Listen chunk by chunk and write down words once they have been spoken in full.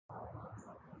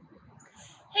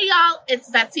Hey y'all, it's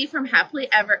Betsy from Happily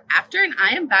Ever After, and I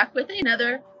am back with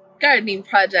another gardening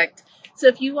project. So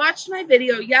if you watched my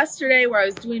video yesterday where I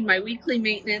was doing my weekly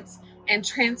maintenance and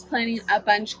transplanting a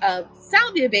bunch of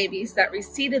salvia babies that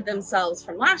reseeded themselves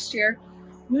from last year,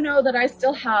 you know that I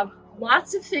still have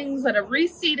lots of things that have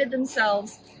reseeded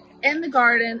themselves in the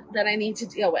garden that I need to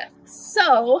deal with.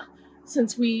 So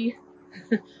since we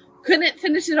couldn't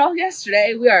finish it all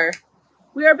yesterday, we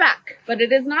are back, but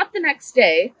it is not the next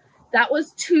day. That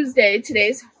was Tuesday,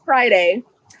 today's Friday,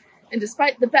 and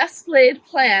despite the best laid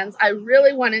plans, I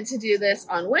really wanted to do this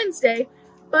on Wednesday,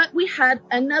 but we had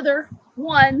another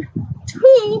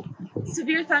two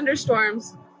severe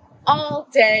thunderstorms all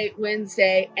day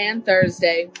Wednesday and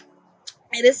Thursday.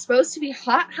 It is supposed to be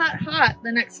hot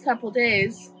the next couple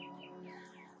days.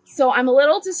 So I'm a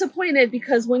little disappointed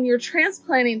because when you're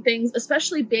transplanting things,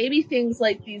 especially baby things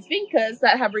like these Vincas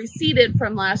that have reseeded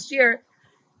from last year,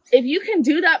 if you can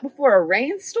do that before a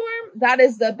rainstorm, that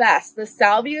is the best. The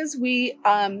salvias we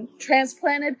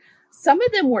transplanted, some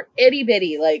of them were itty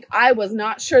bitty. Like I was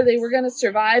not sure they were going to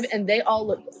survive, and they all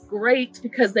looked great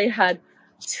because they had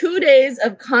 2 days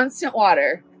of constant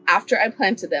water after I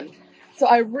planted them. So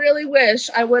I really wish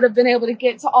I would have been able to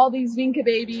get to all these Vinca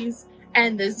babies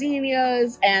and the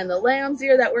Zinnias and the lamb's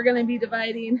ear that we're going to be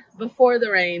dividing before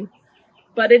the rain.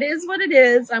 But it is what it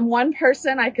is. I'm one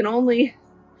person. I can only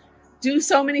do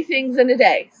so many things in a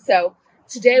day. So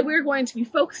today we're going to be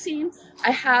focusing.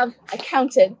 I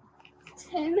counted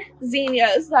 10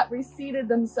 zinnias that reseeded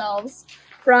themselves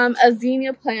from a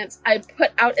zinnia plant I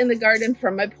put out in the garden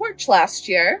from my porch last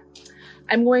year.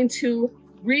 I'm going to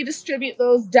redistribute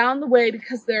those down the way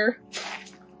because they're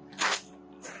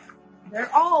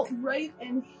all right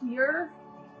in here,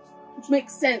 which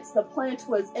makes sense. The plant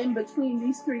was in between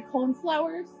these three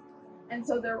coneflowers, and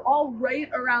so they're all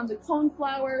right around the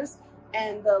coneflowers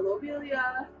and the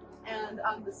lobelia and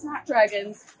the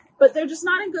snapdragons, but they're just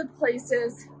not in good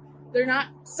places. They're not,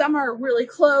 some are really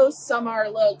close, some are a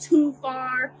little too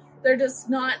far. They're just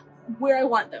not where I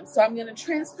want them. So I'm going to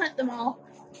transplant them all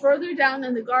further down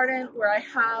in the garden where I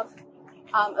have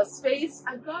a space.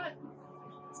 I've got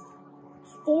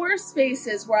 4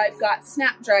 spaces where I've got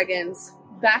snapdragons,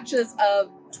 batches of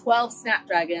 12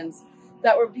 snapdragons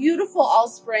that were beautiful all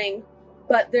spring,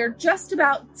 but they're just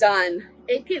about done.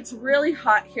 It gets really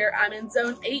hot here. I'm in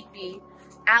zone 8B,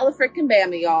 Alafrickin'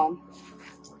 Bambi, y'all.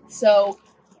 So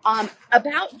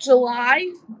about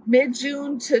July,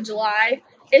 mid-June to July,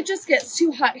 it just gets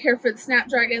too hot here for the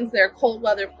snapdragons. They're a cold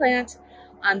weather plant.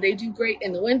 They do great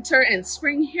in the winter and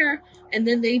spring here, and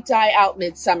then they die out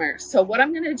midsummer. So what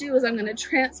I'm going to do is I'm going to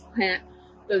transplant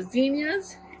those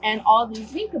zinnias and all these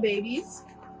Vinca babies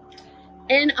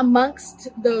in amongst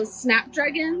those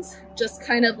snapdragons, just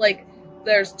kind of like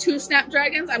there's 2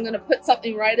 snapdragons. I'm going to put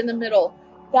something right in the middle.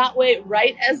 That way,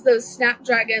 right as those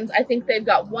snapdragons, I think they've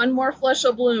got one more flush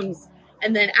of blooms.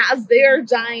 And then as they're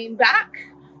dying back,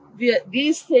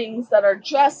 these things that are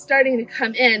just starting to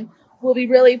come in will be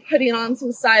really putting on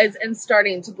some size and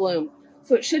starting to bloom.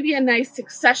 So it should be a nice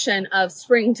succession of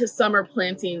spring to summer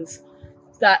plantings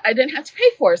that I didn't have to pay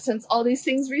for since all these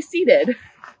things reseeded.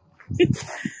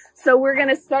 So we're going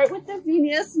to start with the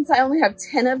zinnias since I only have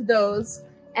 10 of those.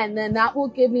 And then that will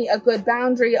give me a good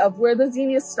boundary of where the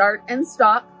zinnias start and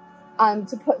stop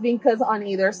to put Vincas on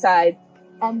either side.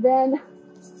 And then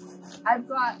I've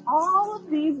got all of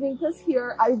these Vincas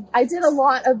here. I did a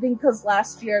lot of Vincas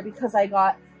last year because I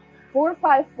got 4 or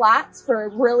 5 flats for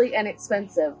really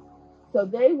inexpensive. So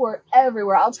they were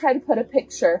everywhere. I'll try to put a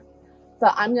picture.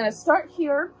 But I'm going to start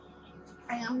here.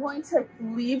 I am going to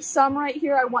leave some right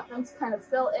here. I want them to kind of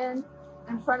fill in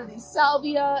front of these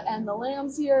salvia and the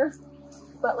lamb's ear.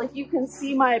 But like you can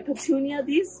see my petunia,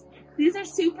 these are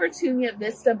Super Tunia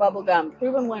Vista bubblegum,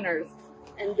 proven winners,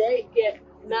 and they get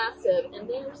massive. And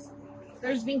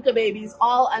there's Vinca babies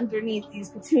all underneath these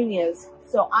petunias.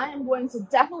 So I am going to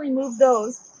definitely move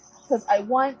those because I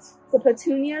want the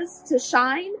petunias to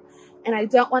shine and I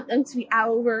don't want them to be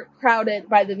overcrowded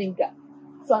by the Vinca.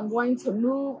 So I'm going to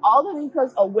move all the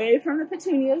Vincas away from the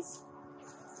petunias,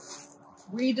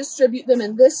 redistribute them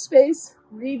in this space,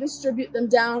 redistribute them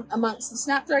down amongst the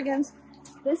snapdragons.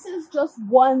 This is just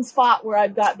one spot where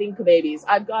I've got Vinca babies.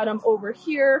 I've got them over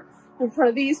here in front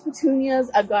of these petunias.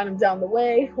 I've got them down the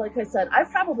way. Like I said, I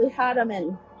probably had them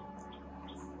in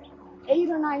 8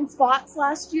 or 9 spots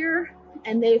last year,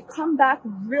 and they've come back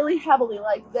really heavily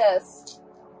like this,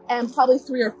 and probably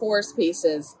 3 or 4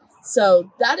 spaces.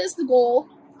 So that is the goal.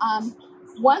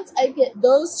 Once I get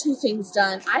those 2 things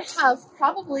done, I have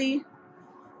probably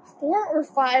 4 or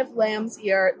 5 lamb's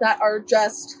ear that are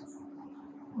just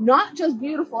not just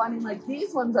beautiful. I mean, like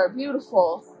these ones are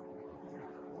beautiful,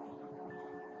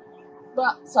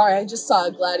 But sorry, I just saw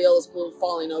a gladiolus bloom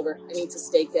falling over. I need to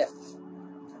stake it.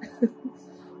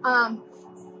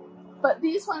 But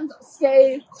these ones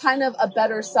stay kind of a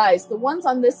better size. The ones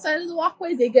on this side of the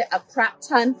walkway, they get a crap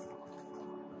ton.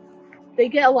 They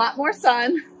get a lot more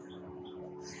sun.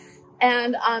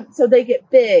 And so they get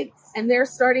big. And they're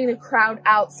starting to crowd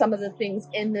out some of the things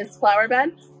in this flower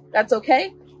bed. That's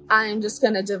okay. I'm just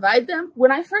going to divide them.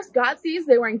 When I first got these,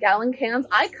 they were in gallon cans.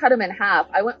 I cut them in half.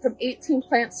 I went from 18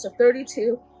 plants to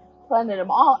 32, planted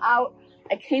them all out.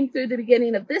 I came through the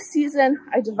beginning of this season.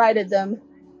 I divided them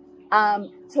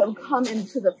to come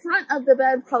into the front of the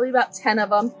bed, probably about 10 of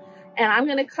them. And I'm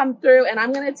going to come through and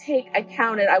I'm going to take, I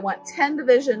counted, I want 10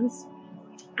 divisions.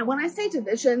 And when I say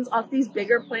divisions off these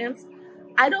bigger plants,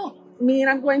 I don't mean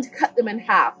I'm going to cut them in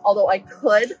half, although I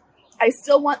could. I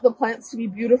still want the plants to be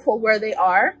beautiful where they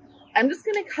are. I'm just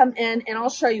going to come in and I'll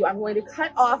show you. I'm going to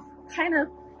cut off kind of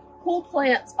whole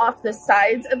plants off the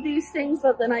sides of these things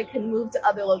so then I can move to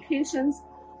other locations.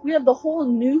 We have the whole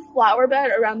new flower bed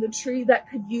around the tree that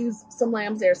could use some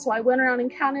lambs there. So I went around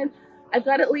and counted. I've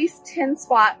got at least 10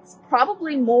 spots,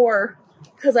 probably more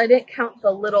because I didn't count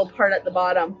the little part at the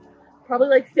bottom. Probably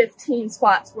like 15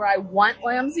 spots where I want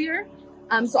lamb's ear.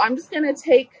 So I'm just going to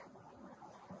take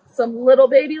some little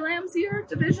baby lamb's ear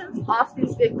divisions off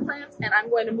these big plants and I'm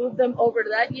going to move them over to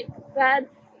that bed.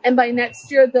 And by next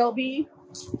year, they'll be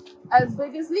as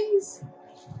big as these.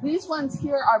 These ones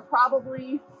here are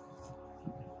probably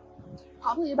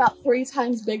about 3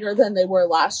 times bigger than they were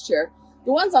last year.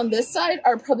 The ones on this side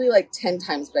are probably like 10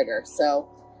 times bigger. So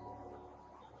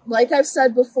like I've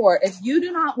said before, if you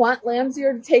do not want lamb's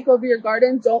ear to take over your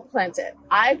garden, don't plant it.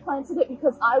 I planted it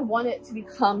because I want it to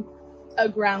become a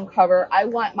ground cover. I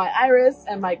want my iris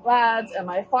and my glads and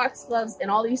my foxgloves and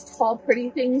all these tall, pretty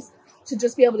things to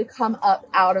just be able to come up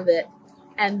out of it.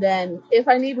 And then if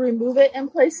I need to remove it in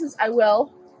places, I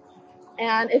will.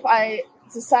 And if I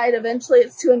decide eventually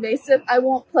it's too invasive, I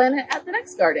won't plant it at the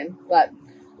next garden. But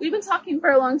we've been talking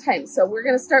for a long time. So we're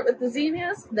going to start with the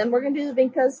zinnias, then we're going to do the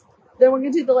vincas, then we're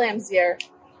going to do the lamb's ear.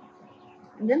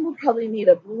 And then we'll probably need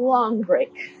a long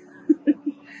break.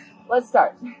 Let's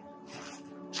start.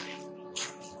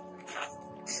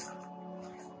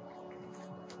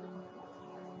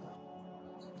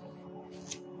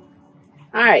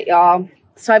 All right, y'all.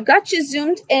 So I've got you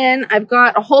zoomed in. I've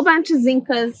got a whole bunch of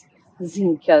zinnias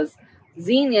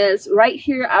right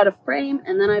here out of frame.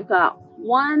 And then I've got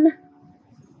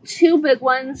 2 big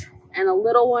ones and a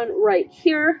little one right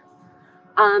here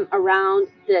around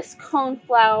this cone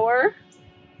flower.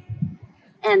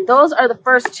 And those are the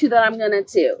first 2 that I'm going to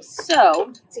do.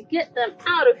 So to get them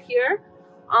out of here,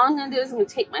 all I'm going to do is I'm going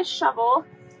to take my shovel.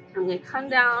 I'm going to come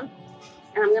down.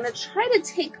 And I'm going to try to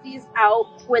take these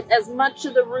out with as much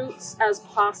of the roots as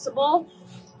possible.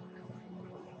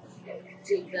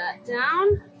 Dig that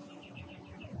down.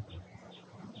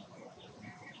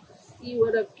 See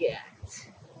what I get.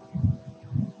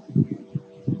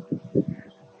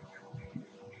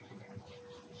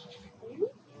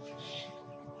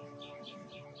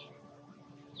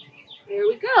 There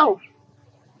we go.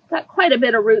 Got quite a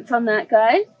bit of roots on that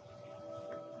guy.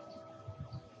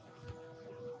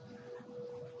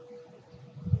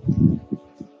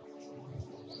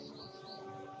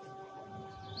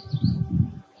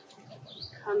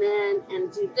 Come in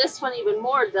and do this one even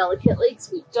more delicately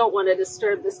because we don't want to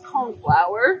disturb this cone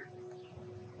flower.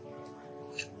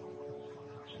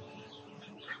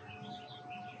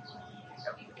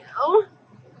 There we go.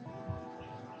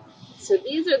 So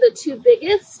these are the 2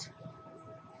 biggest.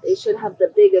 They should have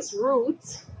the biggest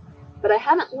roots, but I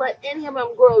haven't let any of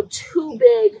them grow too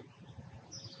big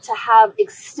to have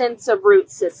extensive root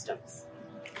systems.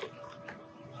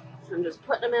 So I'm just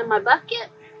putting them in my bucket.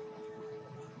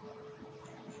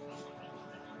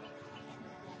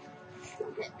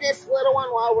 Get this little one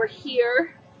while we're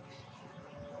here.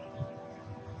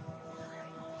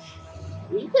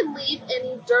 You can leave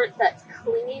any dirt that's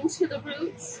clinging to the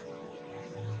roots.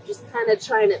 Just kind of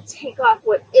trying to take off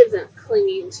what isn't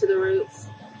clinging to the roots.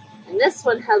 And this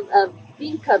one has a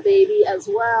Vinca baby as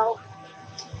well.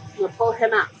 I'm going to pull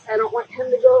him out because I don't want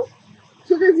him to go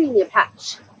to the zinnia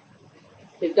patch.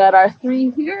 We've got our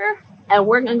 3 here, and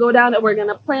we're going to go down and we're going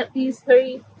to plant these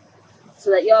 3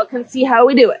 so that y'all can see how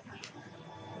we do it.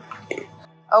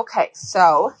 Okay,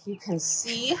 so you can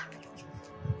see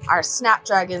our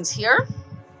snapdragons here.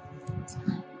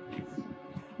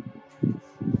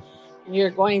 And you're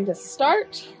going to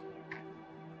start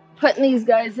putting these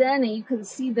guys in, and you can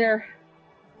see they're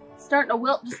starting to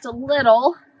wilt just a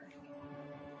little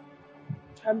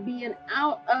from being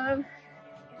out of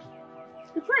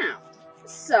the ground.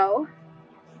 So,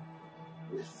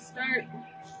 let's start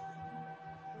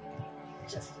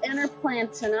just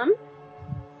interplanting them.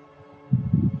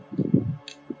 I'm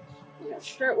going to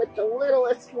start with the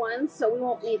littlest one so we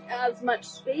won't need as much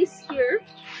space here.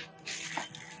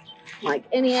 Like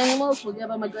any animals, we'll give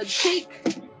them a good shake.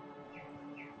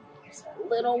 There's a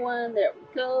little one, there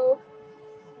we go.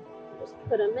 Just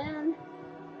put them in.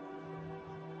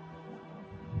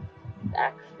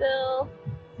 Backfill.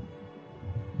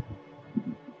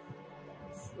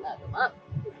 Snug them up.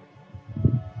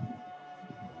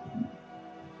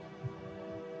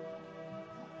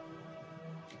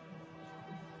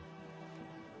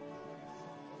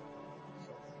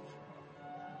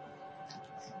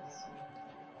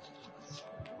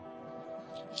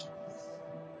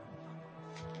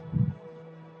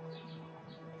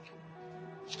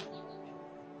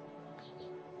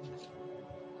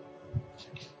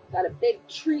 Got a big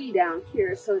tree down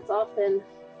here, so it's often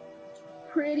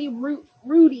pretty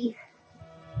rooty.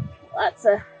 Lots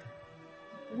of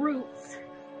roots.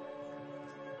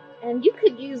 And you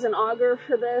could use an auger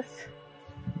for this.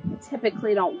 I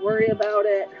typically don't worry about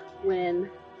it when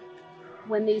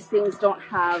these things don't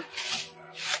have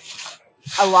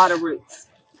a lot of roots.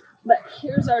 But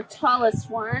here's our tallest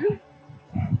one.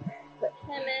 Put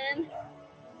him in.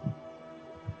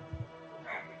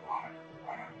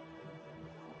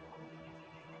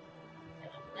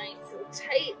 Nice and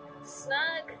tight,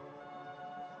 snug.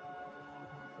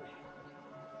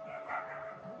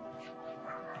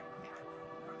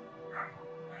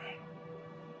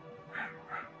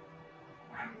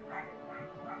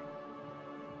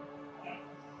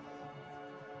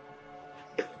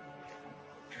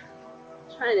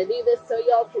 Trying to do this so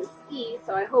y'all can see,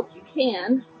 so I hope you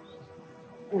can.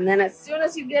 And then as soon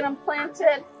as you get them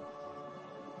planted,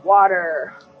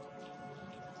 water.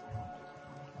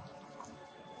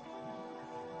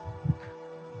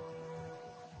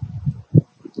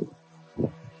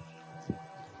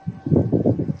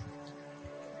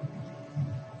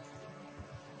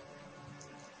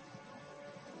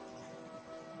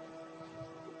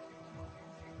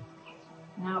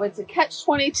 Now it's a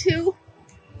catch-22.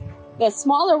 The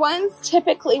smaller ones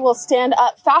typically will stand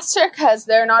up faster because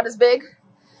they're not as big,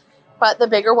 but the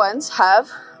bigger ones have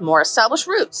more established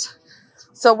roots.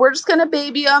 So we're just gonna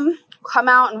baby them, come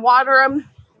out and water them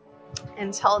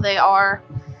until they are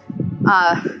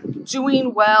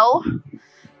doing well.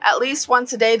 At least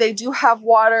once a day. They do have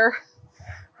water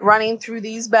running through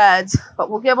these beds, but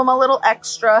we'll give them a little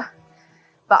extra.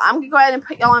 But I'm gonna go ahead and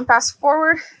put y'all on fast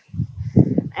forward.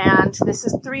 And this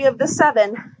is 3 of the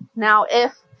 7. Now,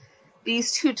 if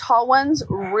these 2 tall ones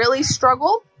really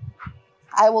struggle,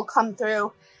 I will come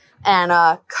through and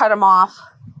cut them off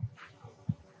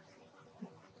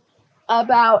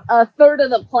about 1/3 of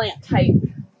the plant height.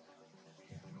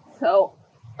 So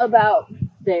about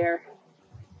there.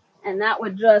 And that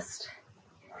would just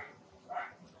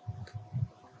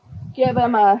give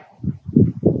him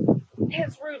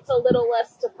his roots a little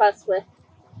less to fuss with.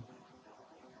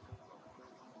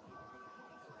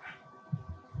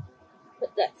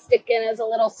 Put that stick in as a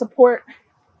little support.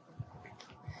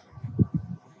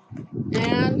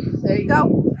 And there you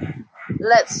go.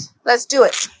 Let's do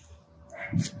it.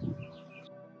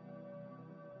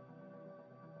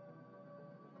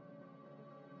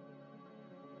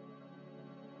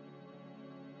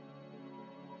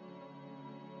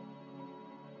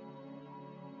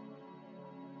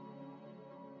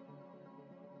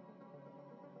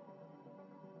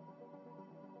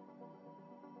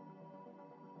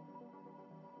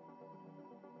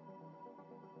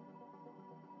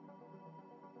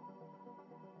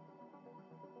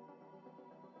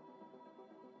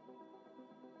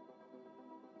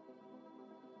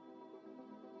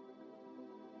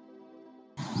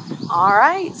 All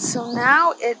right, so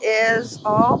now it is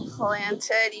all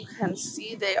planted. You can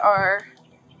see they are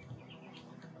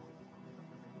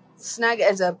snug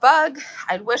as a bug.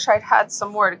 I wish I'd had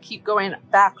some more to keep going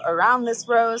back around this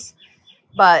rose,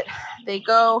 but they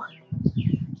go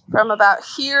from about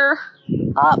here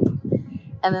up,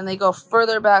 and then they go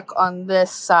further back on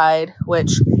this side,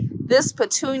 which this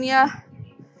petunia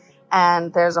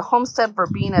and there's a homestead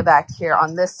verbena back here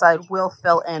on this side will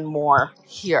fill in more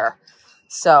here.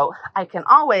 So I can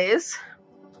always,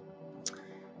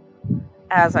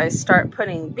 as I start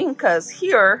putting Vincas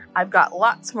here, I've got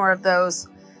lots more of those.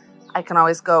 I can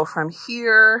always go from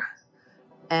here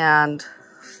and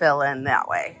fill in that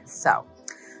way. So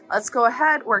let's go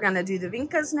ahead. We're going to do the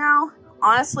Vincas now.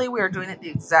 Honestly, we are doing it the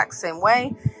exact same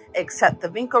way, except the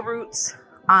Vinca roots.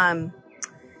 Got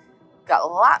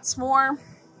lots more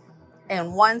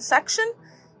in one section.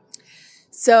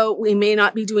 So we may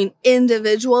not be doing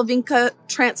individual Vinca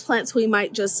transplants. We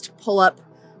might just pull up a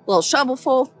little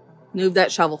shovelful, move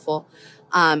that shovelful,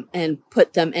 and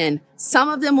put them in. Some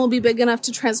of them will be big enough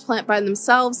to transplant by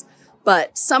themselves,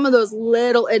 but some of those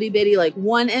little itty bitty, like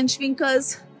 1-inch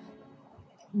Vincas,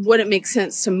 wouldn't make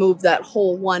sense to move that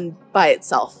whole one by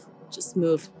itself. Just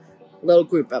move a little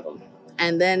group of them.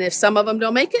 And then if some of them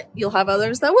don't make it, you'll have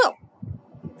others that will.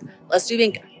 Let's do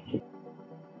Vinca.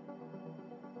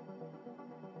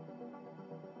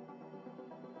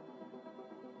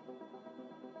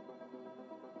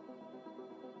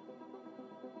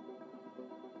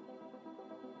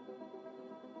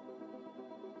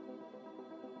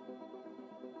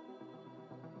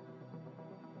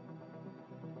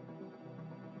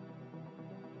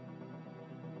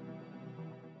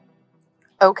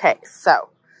 Okay, so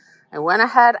I went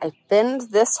ahead, I thinned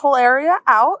this whole area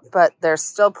out, but there's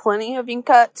still plenty of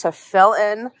Vinca to fill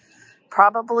in,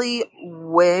 probably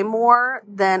way more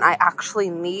than I actually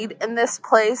need in this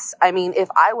place. I mean, if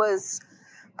I was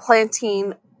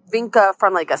planting Vinca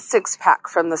from like a 6-pack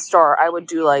from the store, I would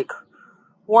do like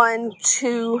 1,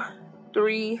 2,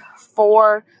 3,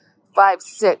 4, 5,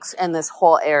 6 in this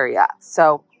whole area.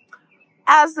 So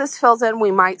as this fills in, we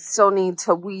might still need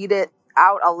to weed it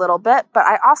out a little bit, but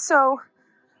I also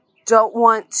don't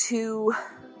want to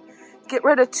get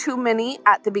rid of too many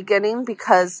at the beginning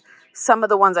because some of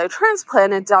the ones I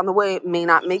transplanted down the way may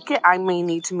not make it. I may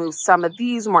need to move some of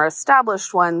these more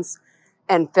established ones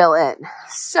and fill in.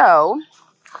 So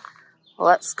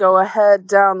let's go ahead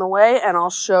down the way and I'll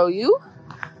show you.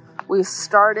 We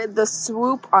started the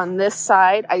swoop on this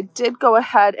side. I did go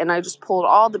ahead and I just pulled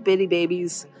all the bitty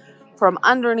babies from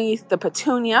underneath the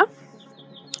petunia.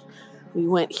 We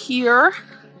went here.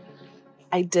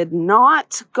 I did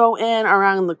not go in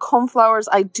around the coneflowers.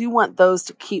 I do want those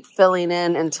to keep filling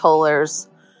in until there's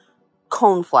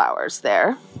coneflowers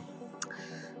there.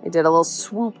 I did a little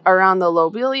swoop around the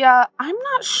lobelia. I'm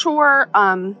not sure.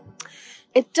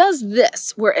 It does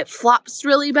this where it flops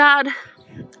really bad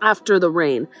after the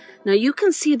rain. Now you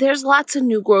can see there's lots of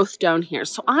new growth down here.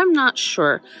 So I'm not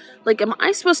sure. Like, am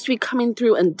I supposed to be coming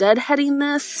through and deadheading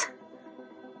this?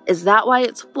 Is that why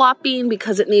it's flopping?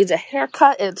 Because it needs a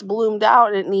haircut, it's bloomed out,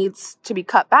 and it needs to be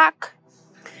cut back?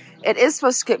 It is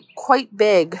supposed to get quite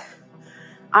big.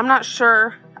 I'm not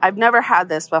sure. I've never had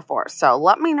this before, so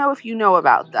let me know if you know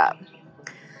about that.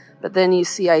 But then you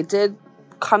see I did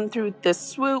come through this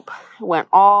swoop, went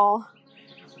all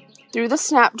through the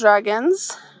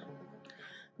snapdragons.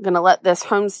 I'm going to let this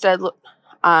homestead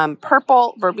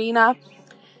purple verbena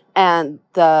and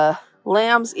the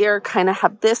lamb's ear kind of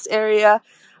have this area.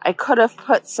 I could have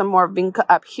put some more Vinca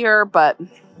up here, but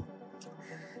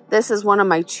this is one of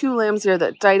my 2 lambs ear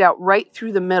that died out right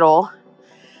through the middle.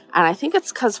 And I think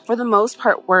it's because for the most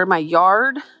part where my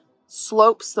yard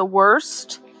slopes the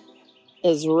worst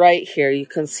is right here. You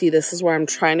can see this is where I'm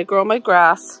trying to grow my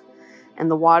grass. And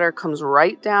the water comes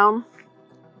right down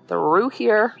through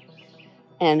here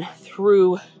and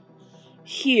through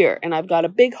here. And I've got a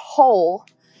big hole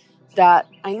that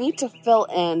I need to fill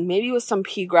in, maybe with some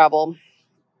pea gravel.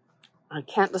 I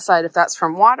can't decide if that's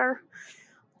from water.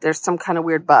 There's some kind of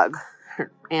weird bug or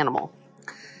animal.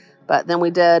 But then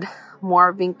we did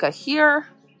more Vinca here.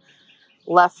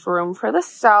 Left room for the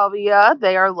salvia.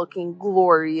 They are looking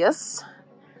glorious.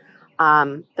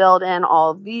 Filled in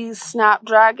all these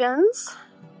snapdragons.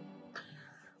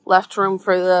 Left room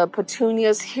for the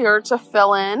petunias here to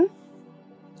fill in.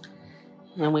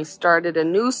 And we started a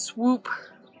new swoop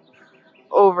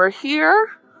over here.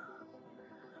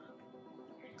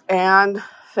 And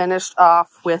finished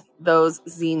off with those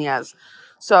zinnias.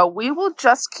 So we will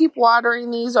just keep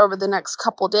watering these over the next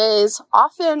couple days.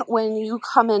 Often when you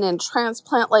come in and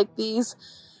transplant like these,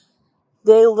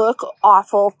 they look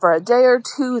awful for a day or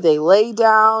two. They lay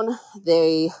down,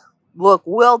 they look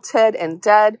wilted and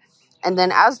dead. And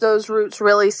then as those roots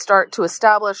really start to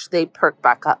establish, they perk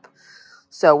back up.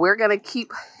 So we're going to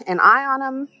keep an eye on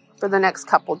them for the next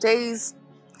couple days.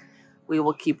 We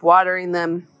will keep watering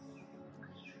them.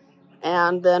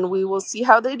 And then we will see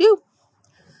how they do.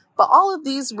 But all of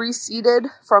these reseeded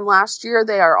from last year.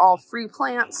 They are all free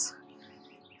plants.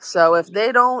 So if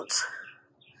they don't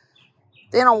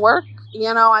work,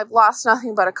 you know, I've lost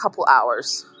nothing but a couple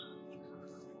hours.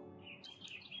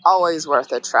 Always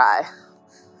worth a try.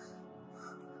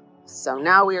 So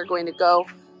now we are going to go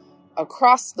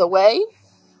across the way.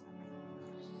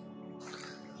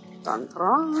 Dun,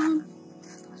 dun.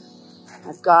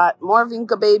 I've got more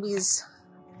Vinca babies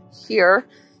here.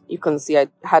 You can see I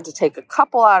had to take a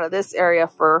couple out of this area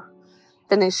for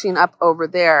finishing up over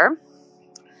there.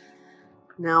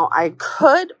 Now I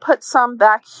could put some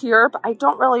back here, but I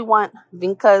don't really want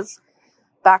Vincas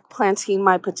back planting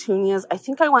my petunias. I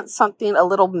think I want something a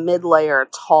little mid-layer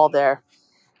tall there.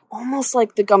 almost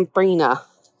like the Gumbrina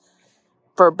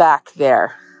for back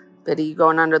there. Biddy, you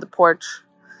going under the porch?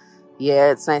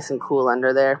 Yeah, it's nice and cool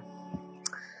under there.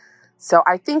 So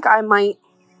I think I might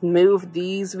move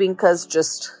these Vincas,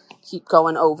 just keep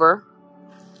going over.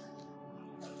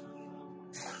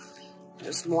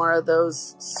 There's more of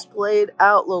those splayed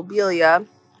out lobelia.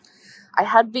 I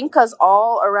had Vincas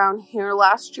all around here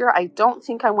last year. I don't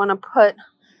think I want to put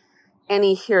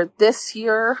any here this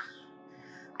year.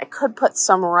 I could put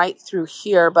some right through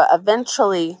here, but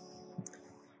eventually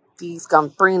these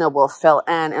Gumbrina will fill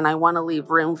in, and I want to leave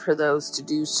room for those to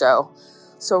do so.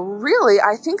 So really,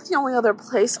 I think the only other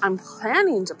place I'm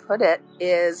planning to put it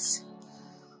is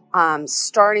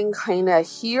starting kind of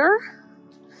here.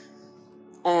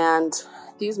 And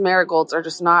these marigolds are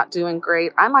just not doing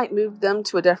great. I might move them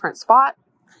to a different spot.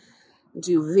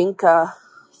 Do Vinca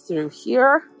through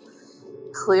here.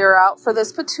 Clear out for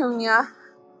this petunia.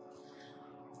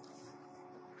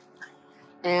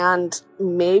 And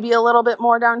maybe a little bit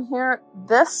more down here.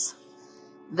 This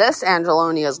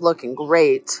Angelonia is looking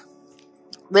great.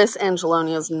 This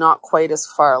Angelonia is not quite as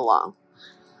far along.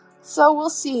 So we'll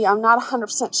see. I'm not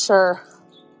 100% sure.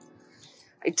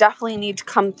 I definitely need to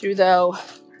come through though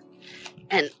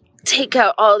and take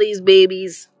out all these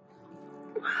babies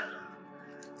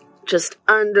just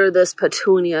under this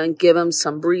petunia and give them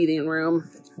some breathing room.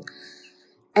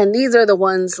 And these are the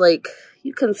ones, like,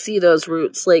 you can see those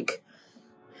roots, like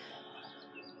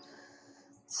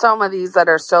some of these that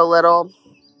are so little,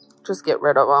 just get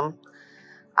rid of them.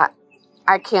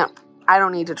 I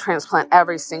don't need to transplant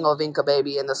every single Vinca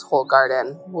baby in this whole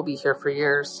garden. We'll be here for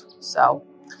years. So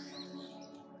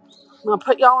I'm going to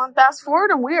put y'all on fast forward,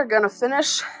 and we are going to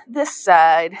finish this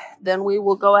side. Then we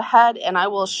will go ahead and I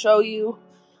will show you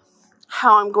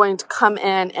how I'm going to come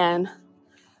in and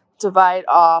divide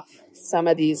off some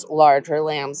of these larger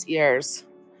lamb's ears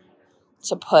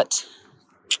to put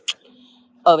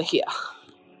over here.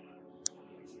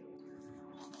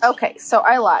 Okay, so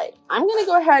I lied. I'm going to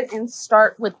go ahead and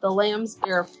start with the lamb's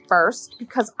ear first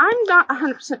because I'm not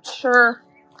 100% sure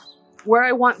where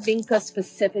I want Vinca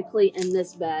specifically in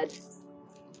this bed.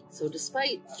 So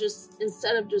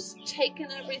instead of just taking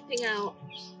everything out,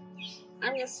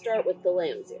 I'm going to start with the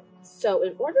lamb's ear. So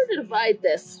in order to divide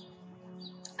this,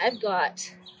 I've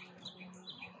got,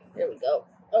 there we go.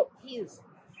 Oh, he's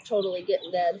totally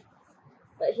getting dead.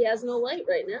 But he has no light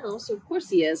right now, so of course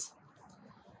he is.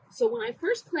 So when I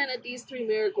first planted these 3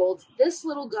 marigolds, this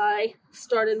little guy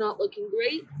started not looking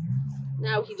great.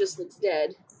 Now he just looks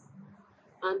dead.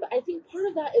 But I think part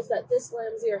of that is that this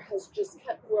lamb's ear has just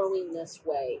kept growing this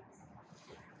way.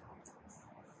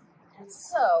 And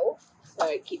so,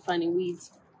 sorry, I keep finding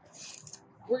weeds.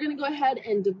 We're going to go ahead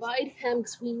and divide him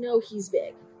because we know he's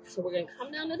big. So we're going to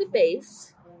come down to the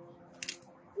base.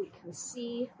 We can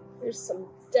see there's some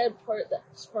dead part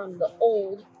that's from the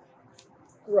old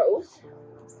growth.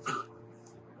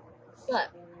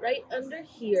 But right under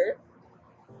here,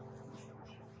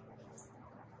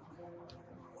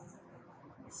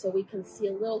 so we can see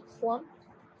a little clump.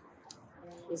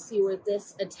 You see where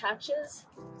this attaches?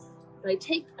 I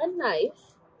take a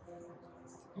knife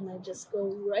and I just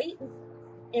go right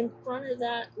in front of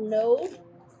that node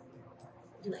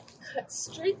and I cut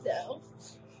straight down.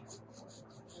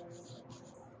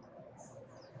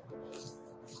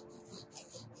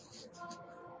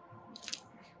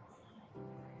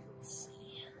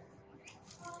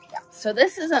 So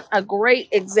this isn't a great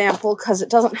example because it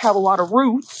doesn't have a lot of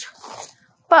roots,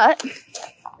 but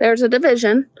there's a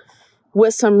division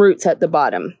with some roots at the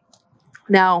bottom.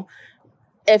 Now,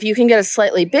 if you can get a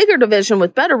slightly bigger division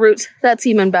with better roots, that's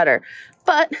even better.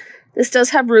 But this does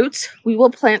have roots. We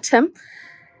will plant him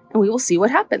and we will see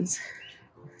what happens.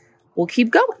 We'll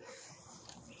keep going.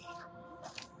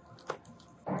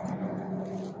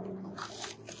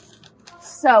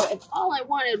 So if all I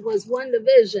wanted was one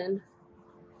division,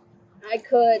 I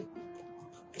could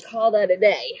call that a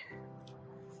day.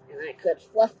 And I could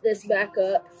fluff this back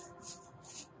up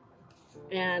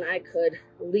and I could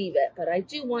leave it. But I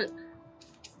do want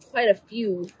quite a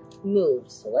few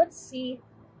moves. So let's see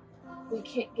if we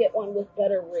can't get one with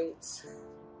better roots.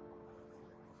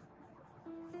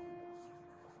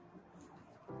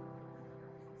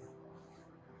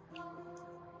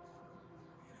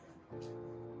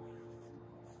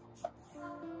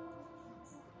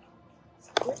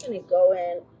 We're going to go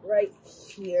in right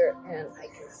here and I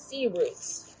can see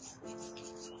roots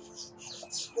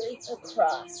straight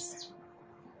across.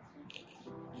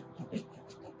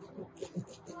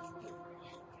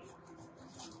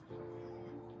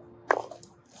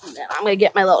 And then I'm going to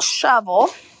get my little shovel.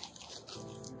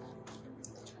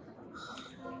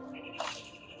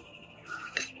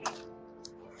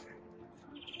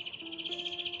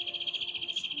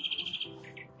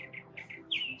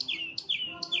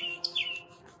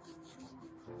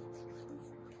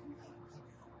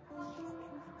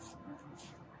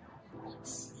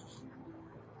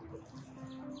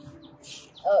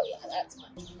 Oh yeah, that's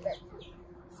much better.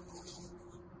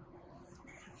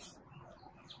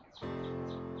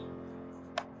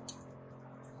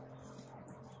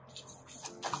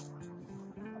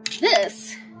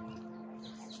 This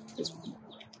is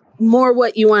more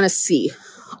what you want to see.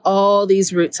 All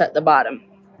these roots at the bottom.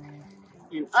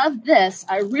 And of this,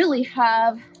 I really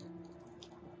have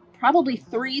probably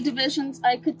 3 divisions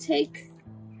I could take.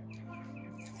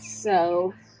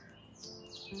 So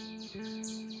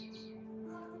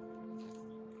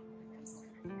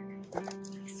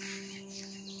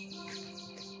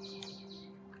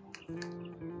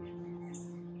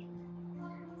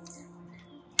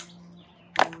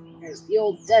there's the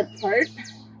old dead part.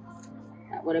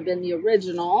 That would have been the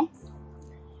original.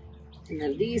 And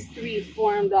then these 3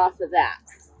 formed off of that.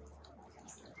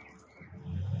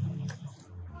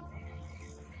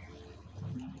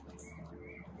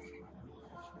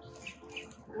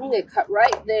 I'm going to cut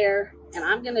right there, and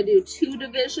I'm going to do 2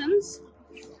 divisions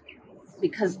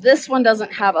because this one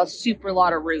doesn't have a super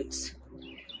lot of roots.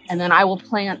 And then I will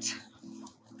plant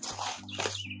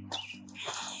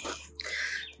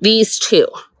these 2.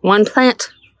 1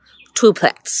 plant, 2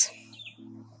 plants.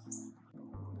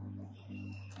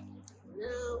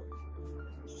 Now,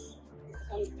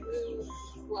 come through,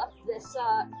 fluff this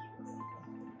up.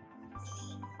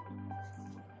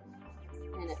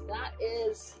 And if that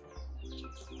is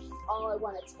all I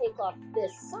want to take off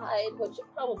this side, which it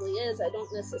probably is, I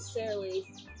don't necessarily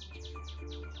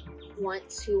want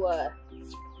to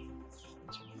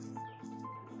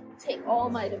take all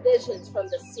my divisions from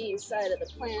the same side of the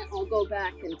plant. I'll go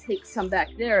back and take some back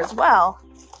there as well.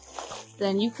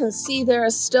 Then you can see there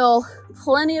is still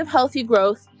plenty of healthy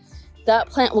growth. That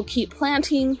plant will keep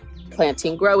planting,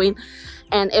 growing.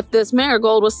 And if this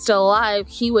marigold was still alive,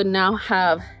 he would now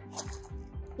have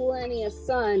plenty of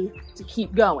sun to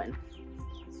keep going.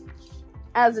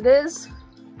 As it is,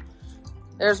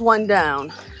 there's one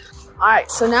down. All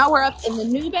right, so now we're up in the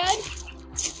new bed.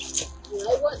 And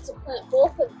I want to plant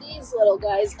both of these little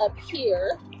guys up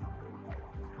here.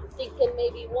 I'm thinking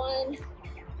maybe one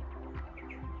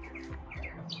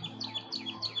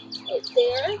right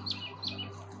there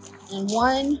and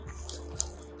one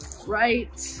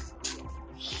right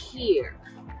here.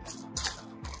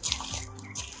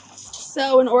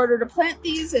 So in order to plant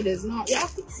these, it is not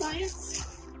rocket science.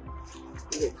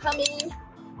 You come in.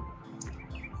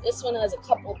 This one has a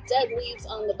couple dead leaves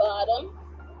on the bottom.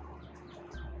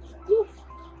 Whew.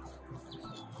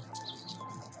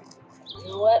 You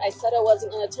know what? I said I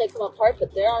wasn't going to take them apart,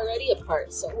 but they're already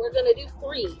apart. So we're going to do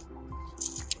 3.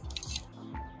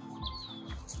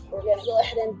 We're going to go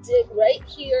ahead and dig right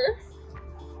here.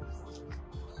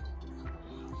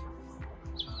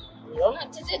 You don't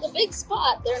have to dig a big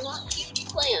spot. They're not huge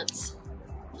plants.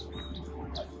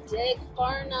 But dig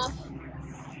far enough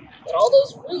that all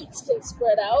those roots can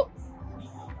spread out.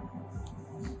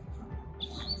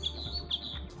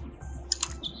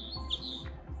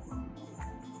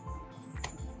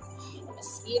 The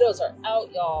mosquitoes are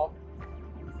out, y'all.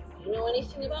 If you know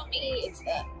anything about me, it's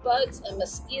that bugs and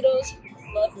mosquitoes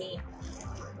love me.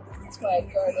 That's why I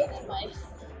garden in my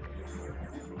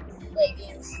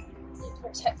leggings.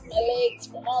 Protect my legs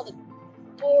from all the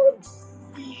bugs.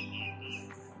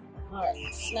 All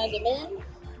right, snug him in.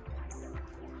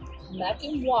 Come back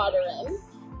and water him.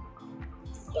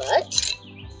 But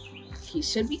he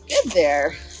should be good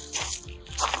there.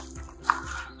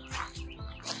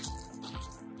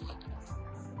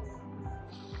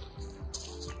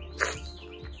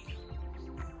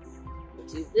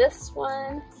 Do this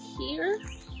one here.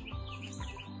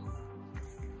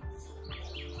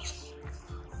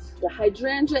 The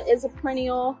hydrangea is a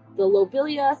perennial. The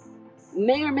lobelia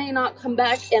may or may not come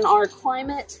back in our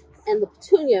climate, and the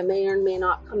petunia may or may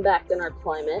not come back in our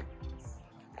climate.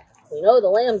 We know the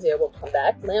lamb's ear will come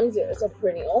back. Lamb's ear is a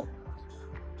perennial.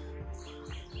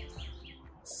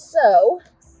 So,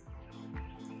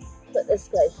 put this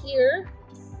guy here.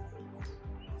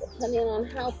 Depending on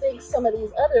how big some of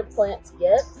these other plants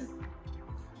get,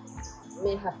 you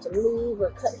may have to move or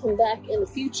cut him back in the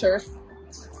future.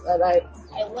 But I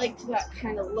liked that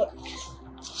kind of look.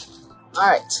 All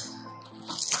right,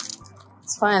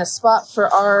 let's find a spot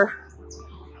for our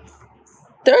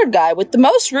third guy with the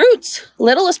most roots.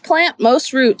 Littlest plant,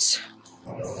 most roots.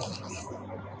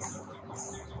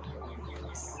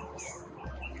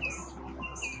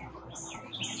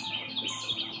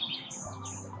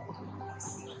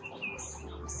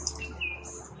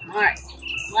 All right,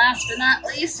 last but not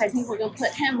least, I think we're gonna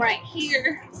put him right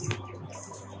here.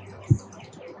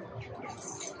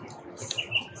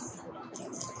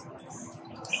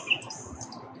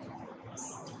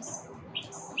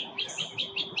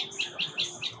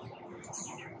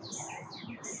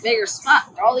 bigger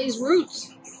spot for all these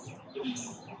roots.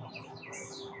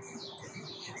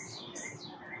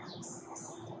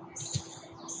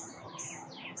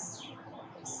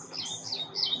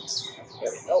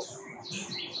 There we go.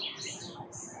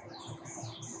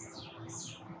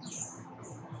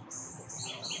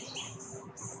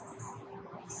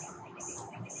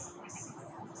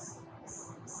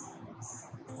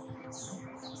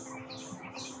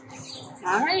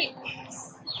 All right.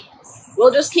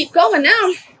 We'll just keep going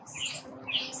now.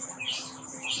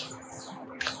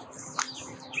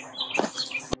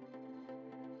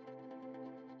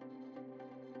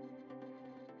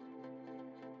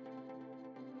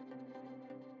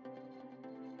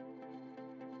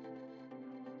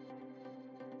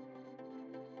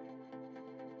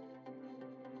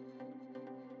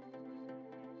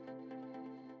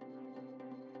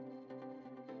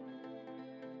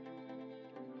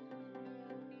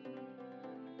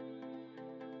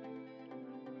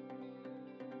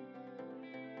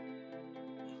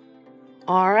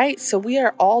 All right, so we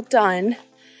are all done.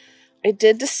 I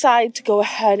did decide to go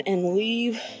ahead and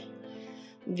leave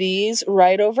these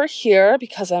right over here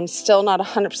because I'm still not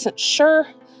 100% sure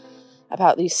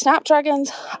about these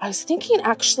snapdragons. I was thinking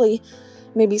actually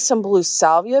maybe some blue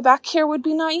salvia back here would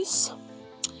be nice.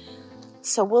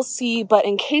 So we'll see, but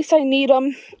in case I need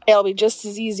them, it'll be just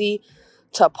as easy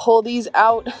to pull these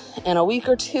out in a week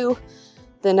or two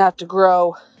than have to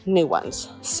grow new ones.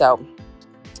 So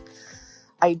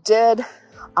I did,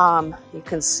 you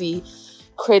can see,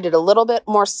 created a little bit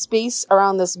more space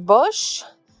around this bush.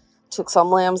 Took some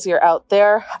lamb's ear out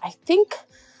there. I think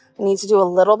I need to do a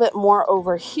little bit more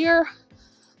over here.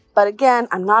 But again,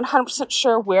 I'm not 100%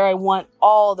 sure where I want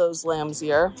all those lamb's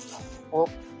ear. Oh,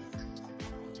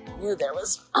 I knew there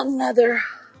was another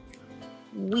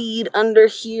weed under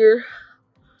here.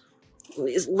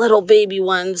 These little baby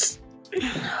ones.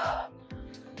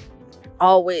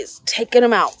 Always taking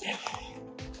them out.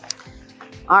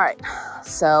 All right,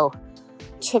 so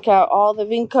took out all the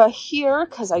Vinca here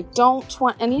because I don't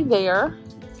want any there.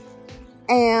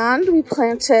 And we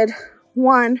planted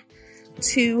 1,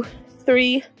 2,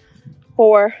 3,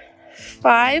 4,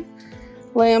 5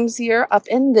 lamb's ear up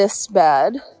in this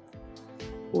bed.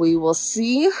 We will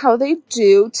see how they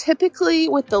do. Typically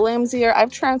with the lamb's ear,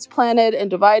 I've transplanted and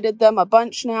divided them a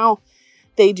bunch now.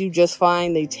 They do just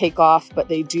fine. They take off, but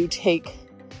they take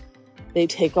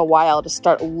a while to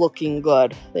start looking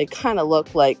good. They kind of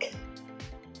look like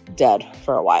dead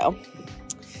for a while.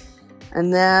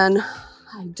 And then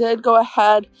I did go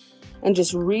ahead and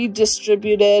just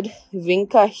redistributed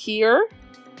Vinca here.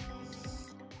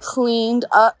 Cleaned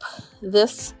up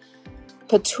this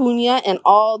petunia and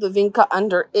all the Vinca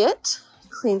under it.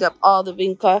 Cleaned up all the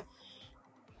Vinca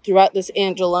throughout this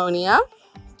Angelonia.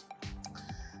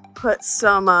 Put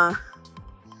some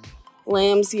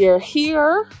lamb's ear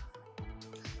here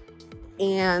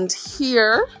and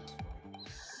here.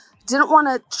 Didn't want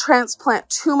to transplant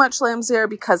too much lamb's ear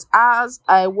because as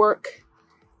I work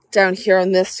down here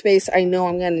in this space, I know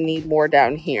I'm going to need more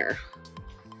down here.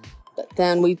 But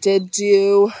then we did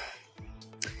do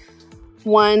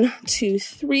 1, 2,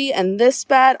 3 in this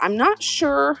bed. I'm not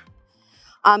sure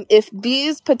if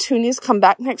these petunias come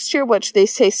back next year, which they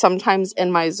say sometimes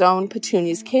in my zone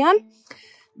petunias can,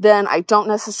 then I don't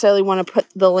necessarily want to put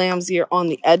the lamb's ear on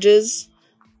the edges,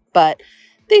 but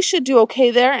they should do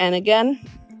okay there. And again,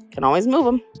 can always move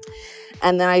them.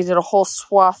 And then I did a whole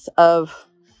swath of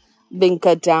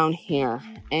Vinca down here.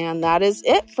 And that is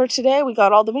it for today. We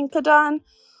got all the Vinca done.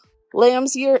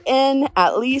 Lamb's ear in,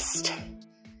 at least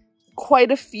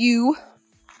quite a few.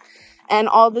 And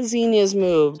all the zinnias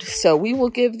moved. So we will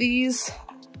give these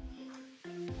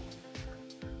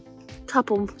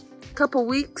couple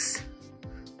weeks.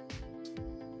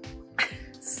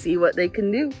 See what they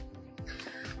can do.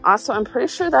 Also, I'm pretty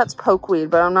sure that's pokeweed,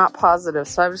 but I'm not positive,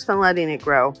 so I've just been letting it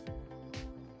grow.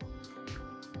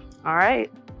 All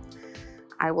right.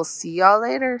 I will see y'all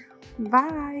later.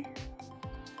 Bye.